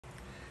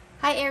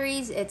Hi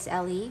Aries, it's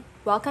Ellie.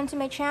 Welcome to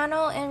my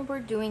channel and we're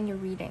doing your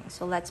reading.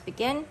 So let's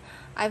begin.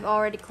 I've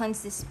already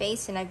cleansed this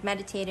space and I've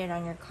meditated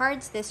on your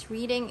cards. This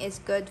reading is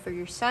good for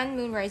your sun,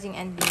 moon, rising,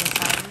 and Venus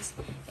signs.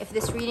 If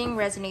this reading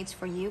resonates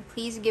for you,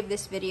 please give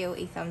this video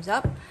a thumbs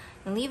up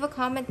and leave a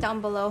comment down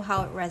below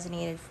how it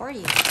resonated for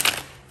you.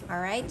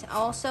 Alright,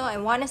 also I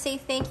want to say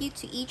thank you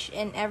to each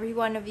and every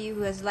one of you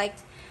who has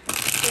liked,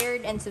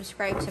 shared, and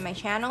subscribed to my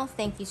channel.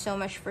 Thank you so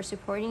much for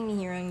supporting me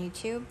here on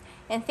YouTube.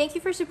 And thank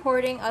you for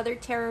supporting other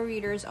tarot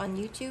readers on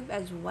YouTube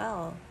as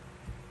well.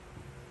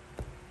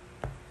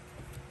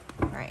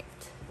 Alright,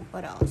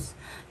 what else?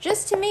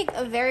 Just to make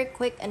a very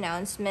quick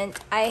announcement,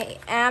 I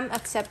am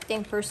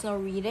accepting personal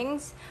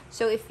readings.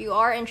 So if you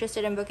are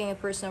interested in booking a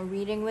personal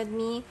reading with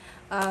me,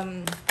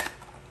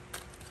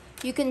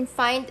 you can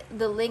find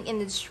the link in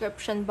the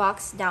description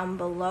box down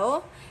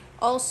below.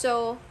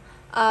 Also,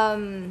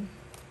 in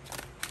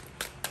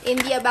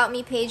the About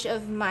Me page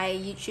of my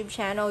YouTube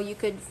channel, you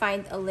could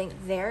find a link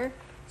there.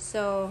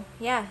 So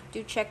yeah,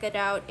 do check it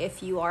out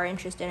if you are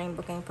interested in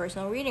booking a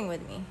personal reading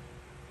with me.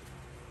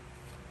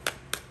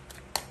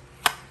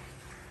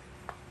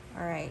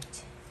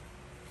 Alright.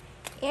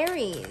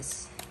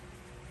 Aries.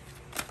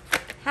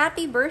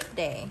 Happy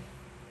birthday.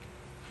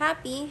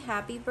 Happy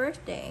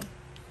birthday.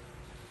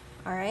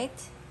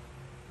 Alright.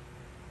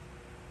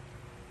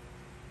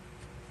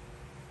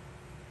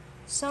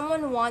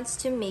 Someone wants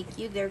to make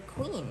you their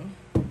queen.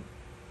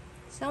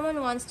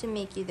 Someone wants to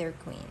make you their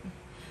queen.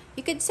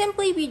 You could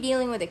simply be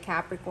dealing with a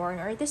Capricorn,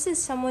 or this is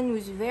someone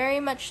who's very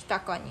much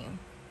stuck on you.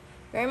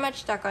 Very much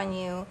stuck on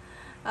you.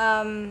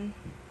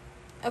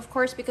 Of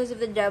course, because of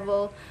the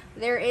devil,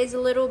 there is a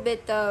little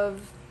bit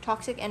of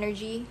toxic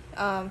energy.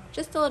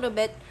 Just a little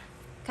bit.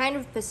 Kind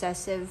of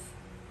possessive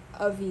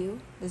of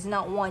you. Does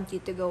not want you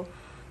to go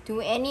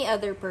to any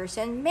other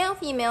person. Male,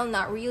 female,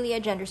 not really a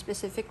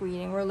gender-specific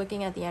reading. We're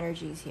looking at the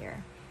energies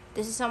here.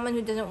 This is someone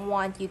who doesn't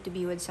want you to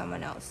be with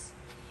someone else.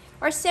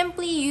 Or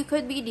simply, you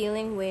could be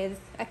dealing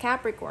with a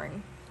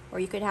Capricorn.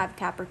 Or you could have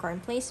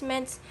Capricorn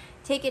placements.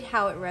 Take it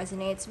how it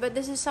resonates. But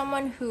this is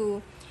someone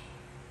who,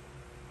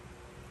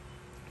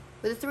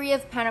 with the Three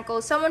of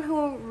Pentacles, someone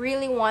who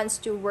really wants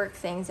to work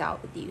things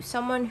out with you.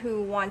 Someone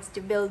who wants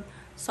to build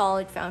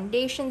solid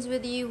foundations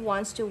with you.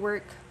 Wants to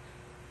work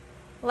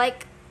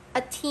like a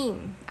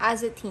team,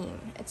 as a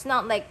team. It's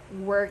not like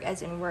work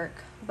as in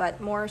work, but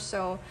more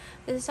so,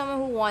 this is someone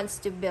who wants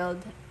to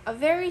build a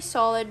very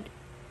solid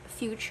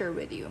future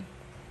with you,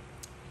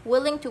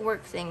 willing to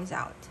work things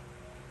out.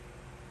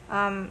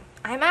 I'm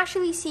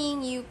actually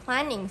seeing you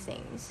planning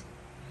things,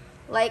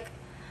 like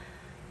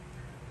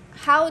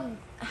how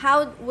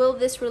will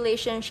this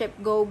relationship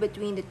go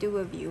between the two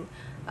of you.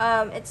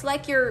 It's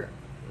like you're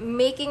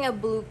making a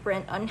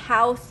blueprint on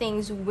how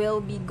things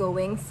will be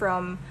going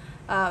from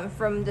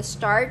the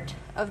start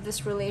of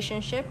this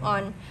relationship,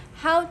 on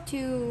how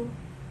to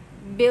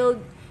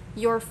build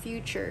your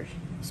future.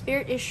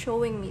 Spirit is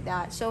showing me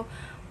that. So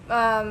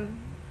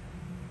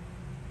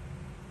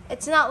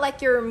it's not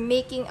like you're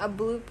making a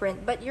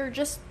blueprint, but you're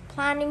just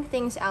planning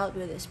things out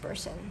with this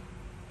person.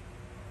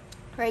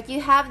 Right?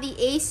 You have the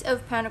Ace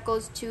of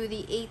Pentacles to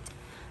the Eight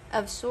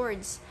of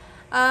Swords.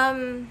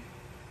 You're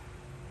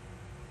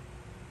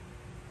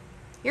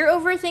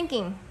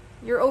overthinking.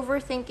 You're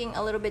overthinking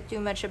a little bit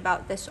too much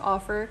about this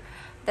offer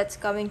that's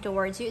coming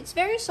towards you. It's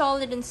very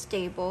solid and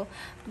stable,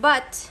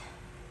 but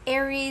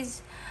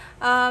Aries,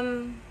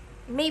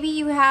 maybe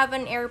you have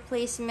an air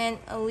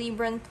placement, a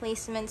Libran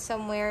placement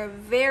somewhere,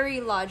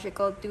 very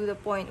logical to the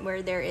point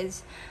where there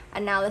is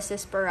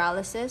analysis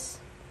paralysis.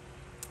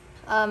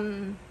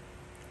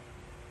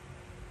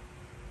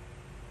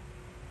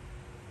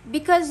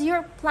 Because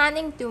you're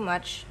planning too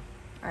much,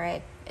 all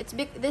right?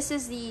 This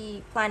is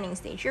the planning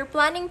stage. You're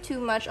planning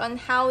too much on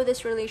how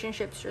this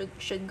relationship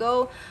should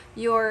go.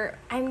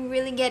 I'm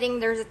really getting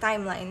there's a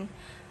timeline.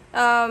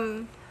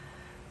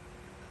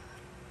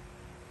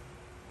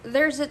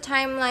 There's a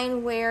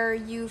timeline where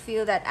you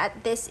feel that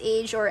at this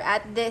age, or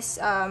at this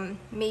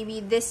maybe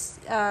this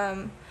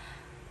on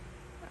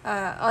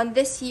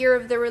this year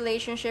of the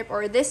relationship,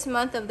 or this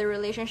month of the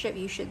relationship,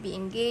 you should be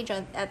engaged.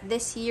 At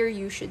this year,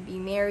 you should be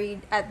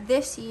married. At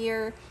this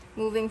year,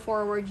 moving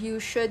forward,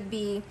 you should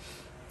be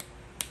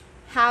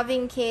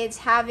having kids,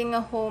 having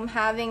a home,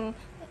 having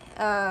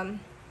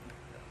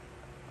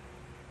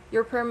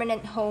your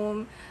permanent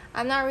home.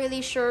 I'm not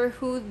really sure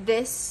who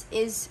this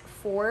is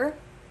for,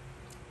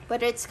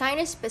 but it's kind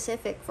of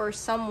specific for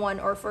someone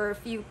or for a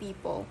few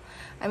people.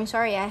 I'm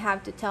sorry, I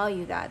have to tell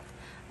you that.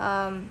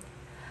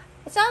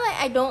 It's not like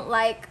I don't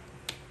like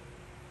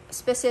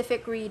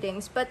specific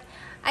readings, but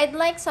I'd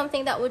like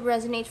something that would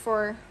resonate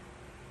for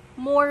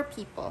more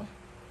people,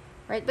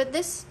 right? But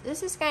this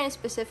is kind of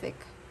specific.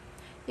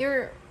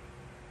 You're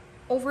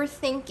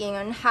overthinking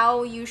on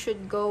how you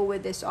should go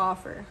with this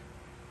offer.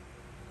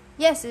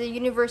 Yes, the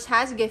universe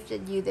has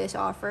gifted you this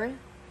offer.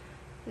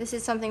 This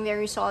is something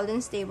very solid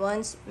and stable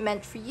and it's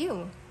meant for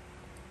you.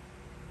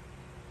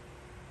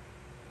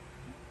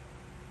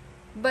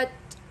 But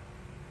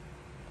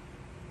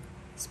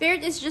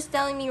Spirit is just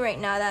telling me right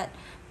now that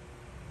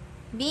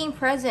being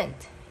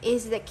present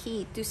is the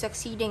key to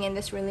succeeding in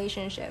this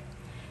relationship.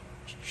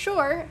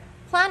 Sure,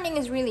 planning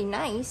is really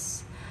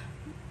nice.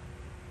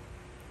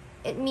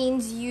 It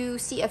means you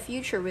see a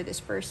future with this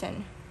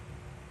person.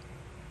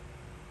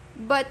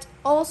 But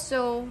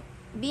also,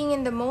 being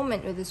in the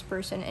moment with this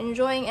person,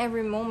 enjoying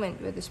every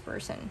moment with this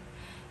person,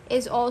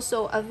 is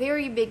also a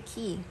very big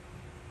key.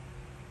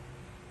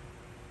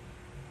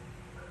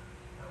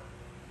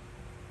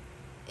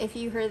 If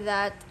you heard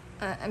that,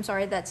 I'm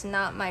sorry, that's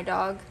not my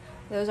dog.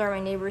 Those are my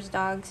neighbor's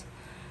dogs.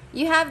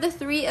 You have the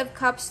Three of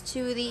Cups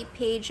to the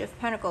Page of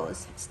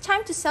Pentacles. It's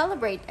time to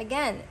celebrate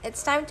again.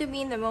 It's time to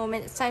be in the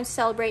moment. It's time to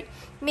celebrate.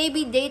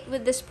 Maybe date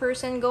with this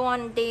person, go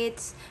on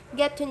dates,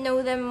 get to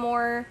know them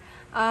more.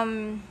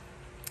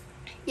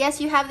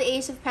 Yes, you have the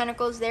Ace of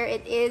Pentacles there.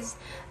 It is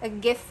a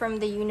gift from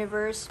the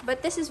universe,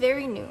 but this is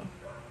very new.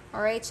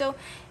 All right, so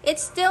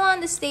it's still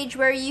on the stage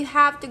where you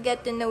have to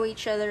get to know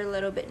each other a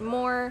little bit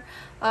more,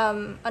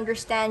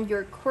 understand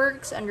your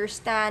quirks,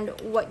 understand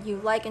what you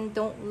like and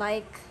don't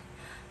like.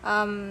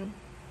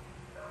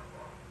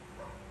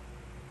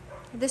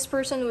 This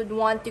person would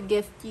want to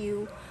gift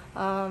you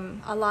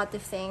a lot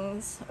of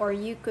things, or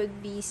you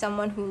could be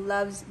someone who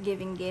loves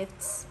giving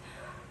gifts.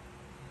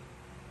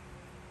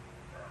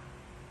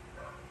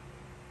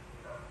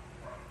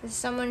 This is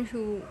someone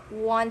who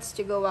wants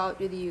to go out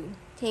with you,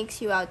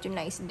 takes you out to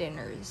nice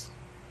dinners.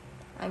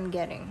 I'm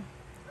getting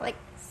like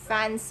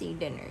fancy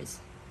dinners,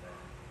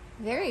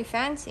 very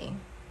fancy.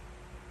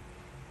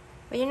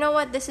 But you know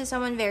what, this is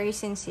someone very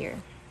sincere.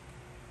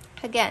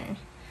 Again,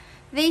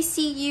 they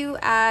see you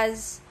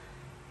as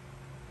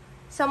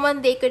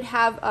someone they could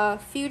have a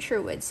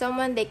future with,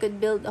 someone they could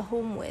build a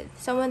home with,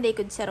 someone they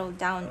could settle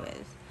down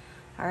with.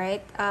 All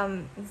right,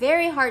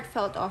 very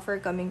heartfelt offer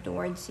coming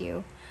towards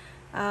you.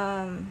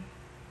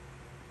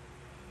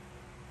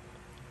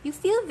 You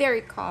feel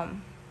very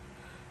calm.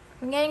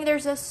 I'm getting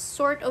there's a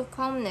sort of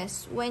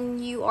calmness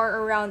when you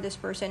are around this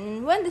person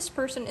and when this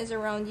person is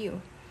around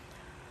you.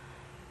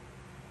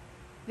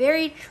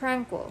 Very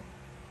tranquil.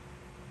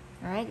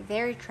 Alright,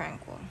 very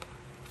tranquil.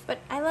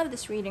 But I love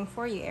this reading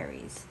for you,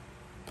 Aries.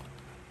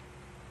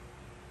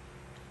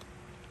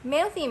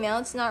 Male, female,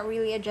 it's not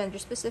really a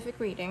gender-specific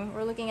reading.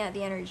 We're looking at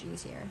the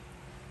energies here.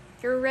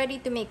 You're ready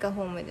to make a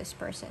home with this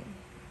person.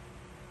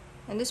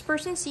 And this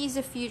person sees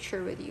a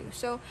future with you.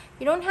 So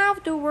you don't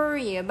have to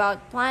worry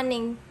about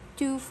planning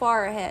too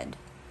far ahead.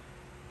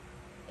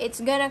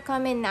 It's gonna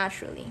come in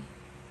naturally.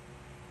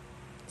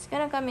 It's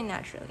gonna come in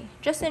naturally.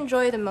 Just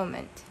enjoy the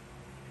moment.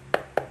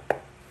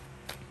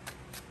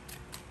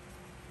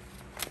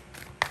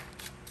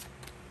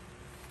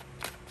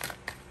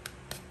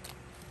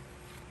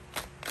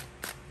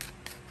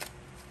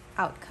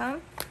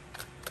 Outcome.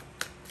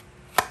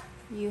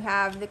 You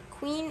have the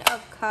Queen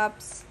of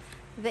Cups,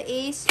 the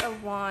Ace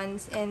of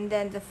Wands, and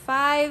then the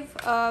Five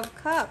of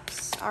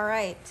Cups. All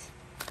right.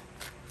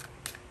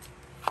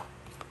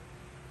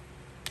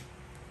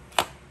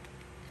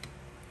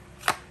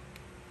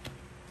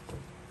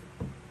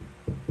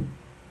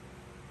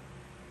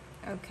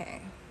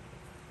 Okay.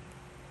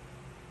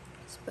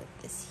 Let's put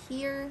this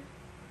here.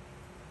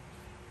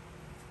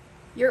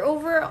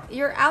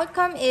 Your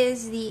outcome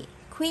is the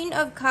Queen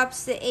of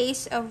Cups, the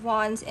Ace of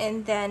Wands,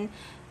 and then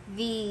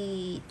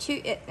the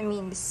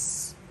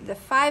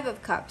Five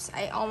of Cups.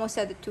 I almost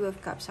said the Two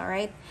of Cups. All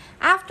right.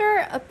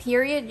 After a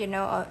period,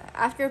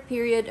 after a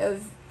period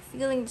of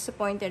feeling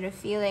disappointed, of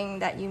feeling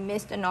that you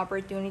missed an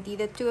opportunity,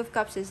 the Two of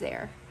Cups is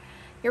there.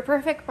 Your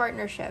perfect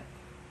partnership,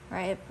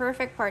 right?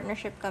 Perfect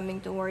partnership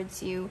coming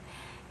towards you.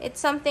 It's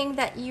something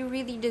that you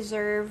really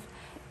deserve.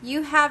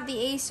 You have the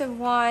Ace of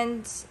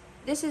Wands.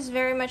 This is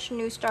very much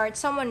new start.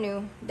 Someone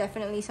new.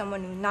 Definitely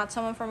someone new. Not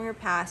someone from your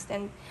past.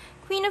 And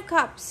Queen of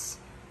Cups.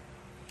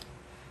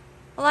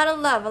 A lot of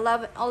love.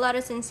 A lot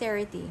of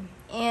sincerity.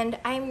 And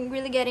I'm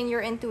really getting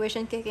your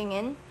intuition kicking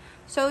in.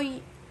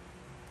 So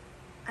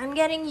I'm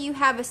getting you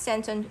have a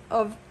sense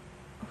of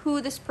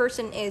who this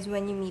person is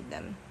when you meet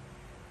them.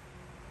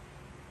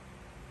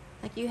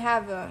 Like you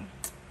have a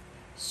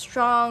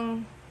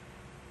strong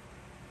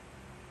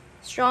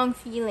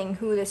feeling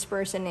who this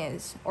person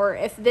is, or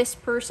if this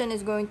person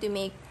is going to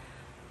make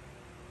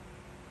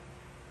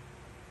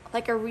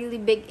like a really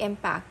big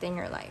impact in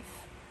your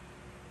life.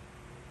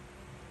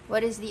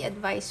 What is the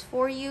advice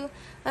for you?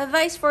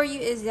 Advice for you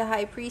is the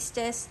High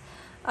Priestess.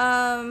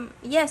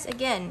 Yes,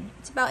 again,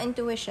 it's about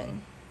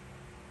intuition.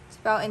 It's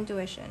about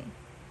intuition.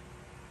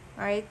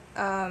 All right.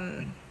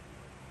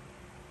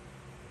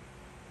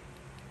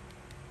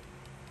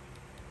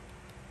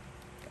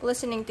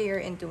 Listening to your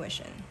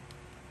intuition.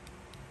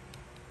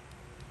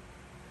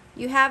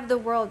 You have the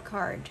World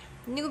card.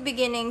 New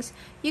beginnings.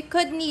 You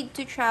could need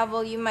to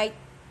travel. You might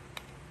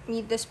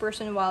meet this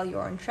person while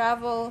you're on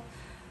travel.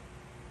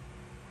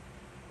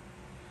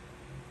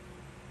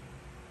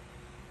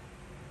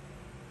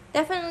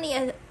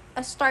 Definitely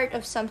a start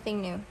of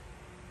something new.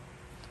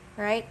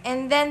 Right?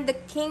 And then the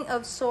King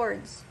of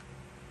Swords.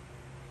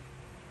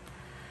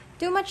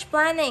 Too much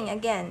planning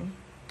again.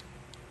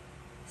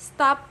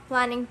 Stop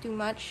planning too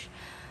much.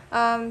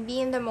 Be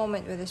in the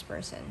moment with this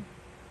person.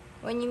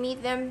 When you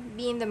meet them,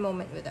 be in the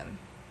moment with them.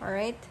 All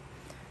right?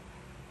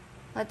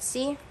 Let's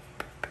see.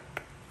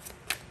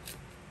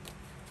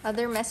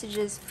 Other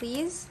messages,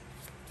 please.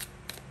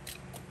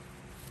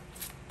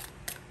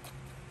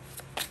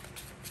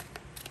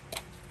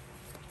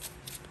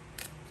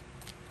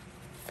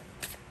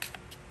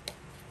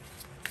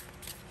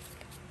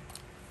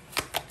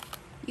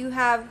 You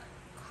have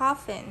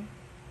coffin.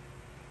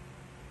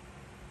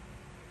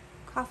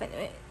 Coffin.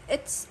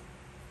 It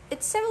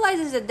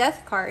symbolizes a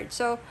death card.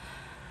 So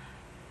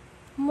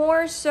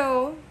more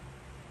so,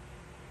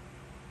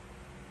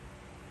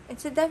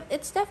 it's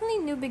definitely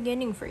a new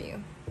beginning for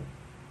you.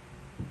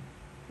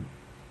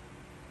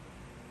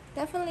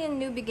 Definitely a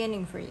new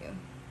beginning for you.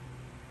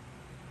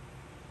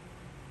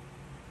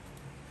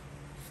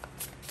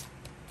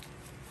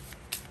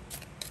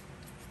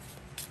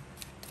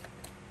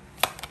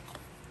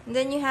 And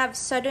then you have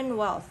sudden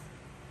wealth,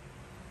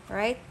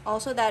 right?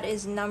 Also, that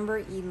is number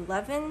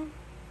 11.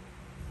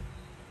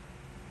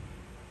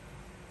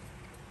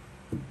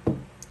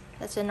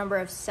 That's a number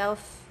of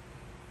self.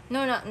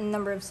 No, not a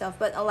number of self,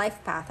 but a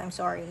life path. I'm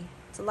sorry.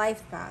 It's a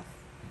life path.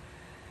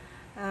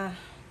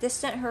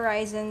 Distant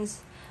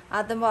horizons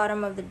at the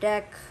bottom of the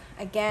deck.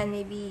 Again,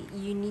 maybe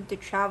you need to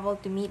travel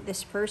to meet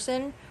this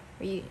person.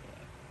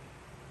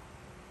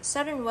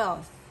 Sudden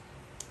wealth.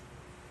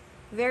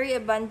 Very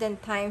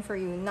abundant time for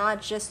you,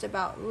 not just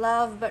about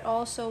love, but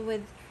also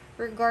with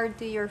regard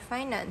to your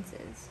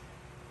finances.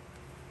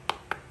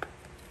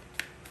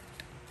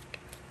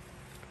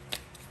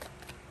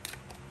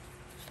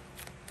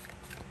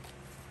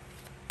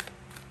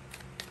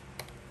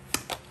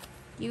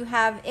 You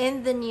have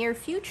in the near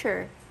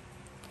future.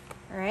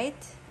 All right?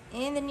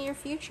 In the near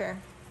future.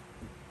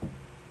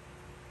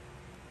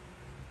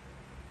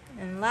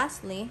 And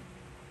lastly,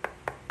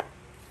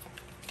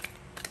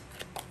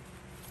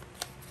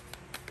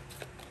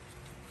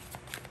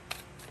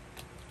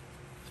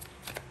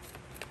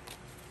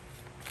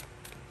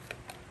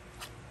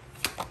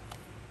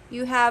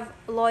 you have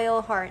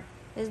loyal heart.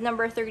 This is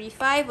number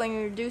 35. When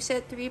you reduce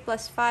it, 3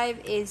 plus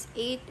 5 is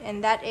 8,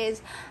 and that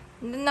is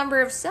the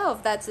number of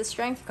self. That's the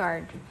strength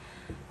card.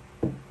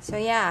 So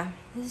yeah,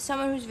 this is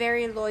someone who's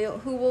very loyal,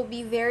 who will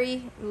be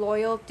very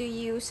loyal to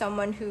you,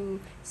 someone who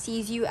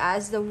sees you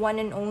as the one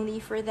and only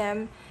for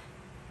them.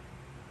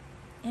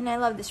 And I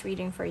love this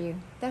reading for you.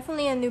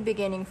 Definitely a new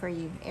beginning for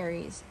you,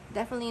 Aries.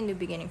 Definitely a new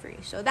beginning for you.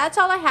 So that's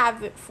all I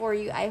have for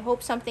you. I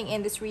hope something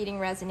in this reading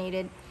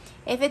resonated.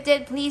 If it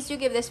did, please do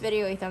give this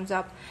video a thumbs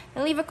up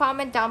and leave a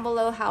comment down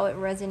below how it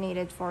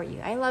resonated for you.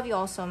 I love you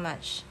all so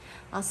much.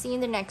 I'll see you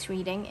in the next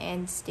reading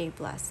and stay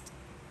blessed.